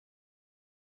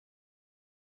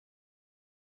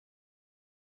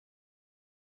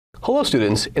Hello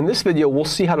students, in this video we'll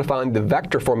see how to find the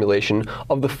vector formulation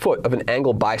of the foot of an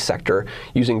angle bisector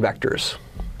using vectors.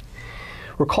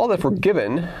 Recall that if we're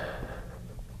given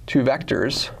two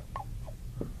vectors,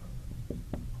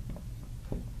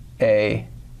 A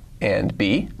and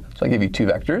B, so I give you two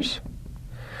vectors.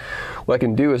 What I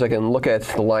can do is I can look at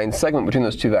the line segment between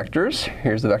those two vectors.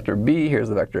 Here's the vector B, here's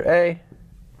the vector A.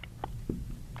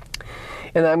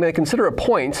 And I'm going to consider a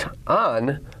point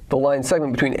on the line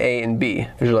segment between A and B,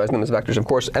 visualizing them as vectors. Of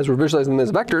course, as we're visualizing them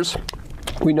as vectors,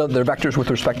 we know that they're vectors with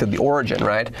respect to the origin,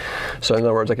 right? So in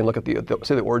other words, I can look at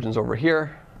say the origin's over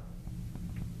here,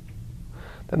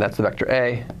 then that's the vector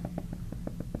A,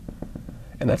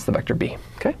 and that's the vector B,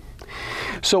 okay?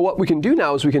 So what we can do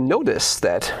now is we can notice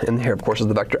that, and here of course is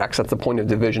the vector x, that's the point of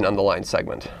division on the line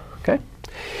segment, okay?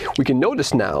 We can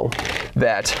notice now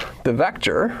that the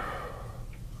vector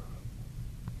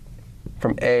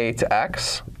from A to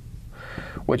x,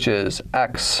 which is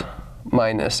x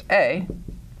minus A,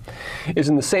 is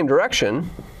in the same direction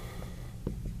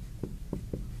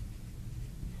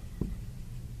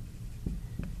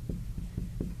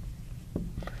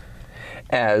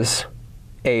as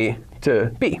A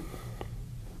to B.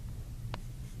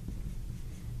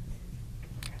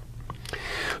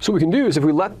 So what we can do is if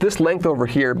we let this length over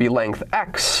here be length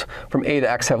x, from A to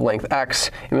x have length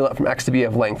x, and we let from x to b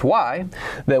have length y,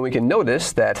 then we can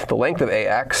notice that the length of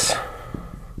ax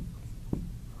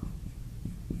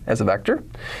as a vector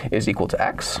is equal to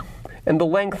x, and the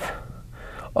length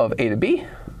of A to b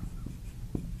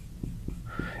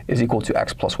is equal to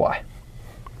x plus y.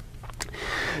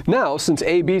 Now, since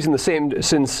A to x is in the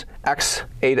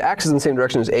same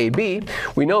direction as AB,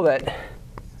 we know that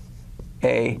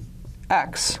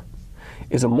AX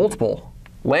is a multiple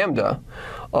lambda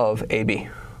of AB.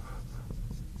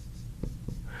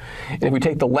 And if we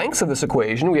take the lengths of this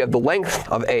equation, we have the length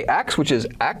of AX, which is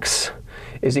x,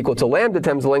 is equal to lambda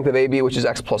times the length of AB, which is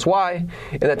x plus y.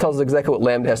 And that tells us exactly what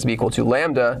lambda has to be equal to.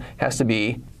 Lambda has to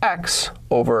be x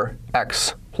over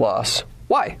x plus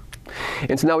y.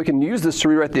 And so now we can use this to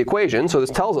rewrite the equation. So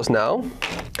this tells us now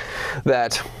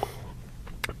that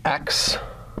x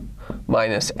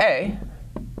minus A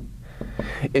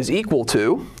is equal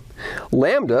to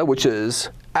lambda, which is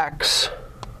x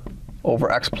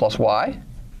over x plus y,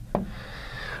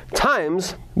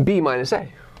 times b minus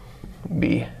a.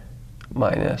 b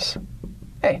minus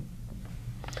a.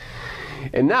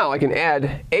 And now I can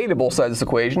add a to both sides of this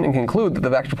equation and conclude that the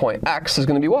vector point x is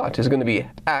going to be what? Is going to be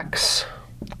x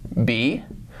b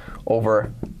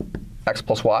over x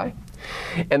plus y.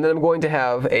 And then I'm going to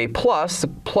have a plus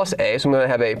a, so I'm going to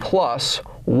have a plus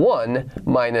 1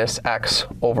 minus x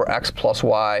over x plus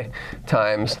y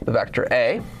times the vector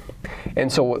a.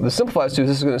 And so what this simplifies to,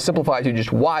 this is going to simplify to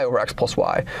just y over x plus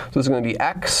y. So this is going to be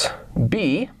x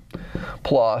b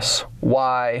plus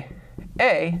y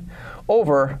a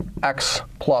over x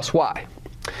plus y.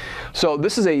 So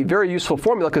this is a very useful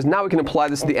formula because now we can apply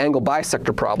this to the angle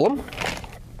bisector problem.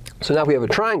 So now we have a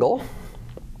triangle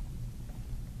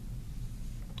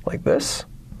like this.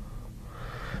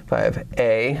 If I have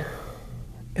A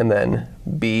and then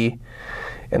B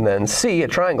and then C, a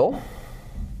triangle,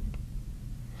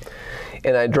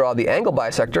 and I draw the angle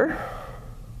bisector,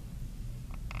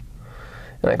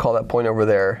 and I call that point over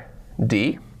there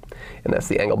D, and that's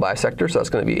the angle bisector, so that's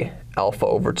going to be alpha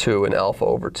over 2 and alpha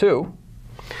over 2.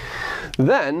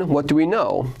 Then, what do we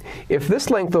know? If this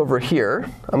length over here,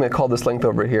 I'm going to call this length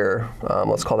over here,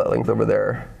 let's call that length over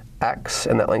there x,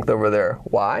 and that length over there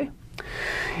y.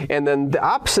 And then the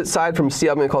opposite side from C,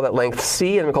 I'm going to call that length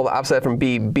C, and I'm going to call the opposite side from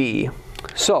B, B.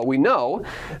 So we know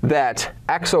that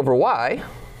x over y,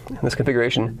 in this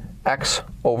configuration, x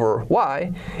over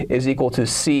y, is equal to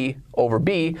C over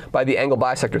B by the angle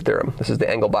bisector theorem. This is the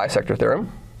angle bisector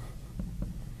theorem.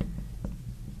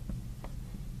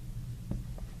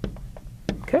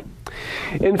 Okay.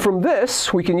 And from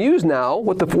this, we can use now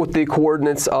what the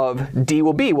coordinates of D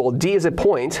will be. Well, D is a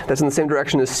point that's in the same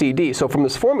direction as CD. So from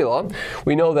this formula,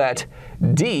 we know that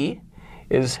D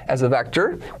is, as a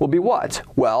vector, will be what?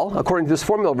 Well, according to this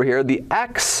formula over here, the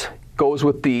x goes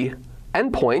with the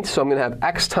endpoint. So I'm going to have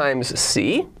x times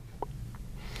C,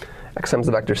 x times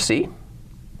the vector C,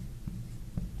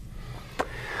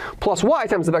 plus y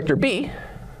times the vector B,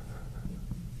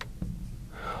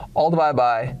 all divided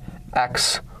by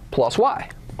x plus y.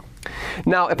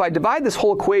 Now, if I divide this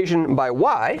whole equation by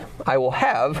y, I will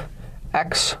have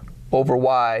x over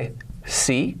y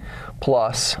c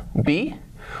plus b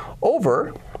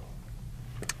over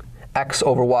x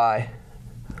over y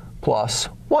plus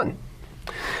 1.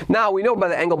 Now, we know by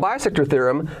the angle bisector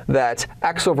theorem that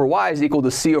x over y is equal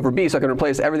to c over b, so I can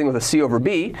replace everything with a c over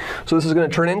b. So this is going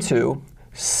to turn into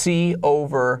C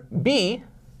over B,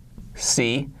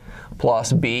 C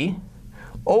plus B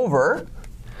over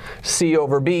C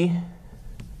over B,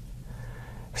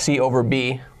 C over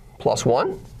B plus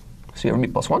 1, C over B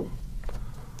plus 1.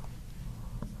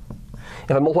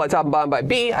 If I multiply top and bottom by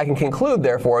B, I can conclude,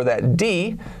 therefore, that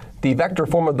D, the vector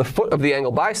form of the foot of the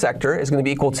angle bisector, is going to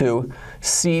be equal to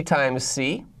C times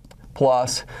C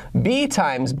plus B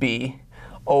times B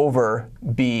over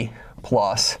B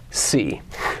plus C.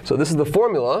 So this is the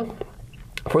formula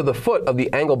for the foot of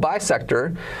the angle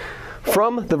bisector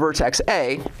from the vertex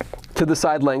A to the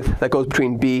side length that goes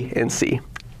between B and C.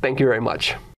 Thank you very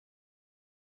much.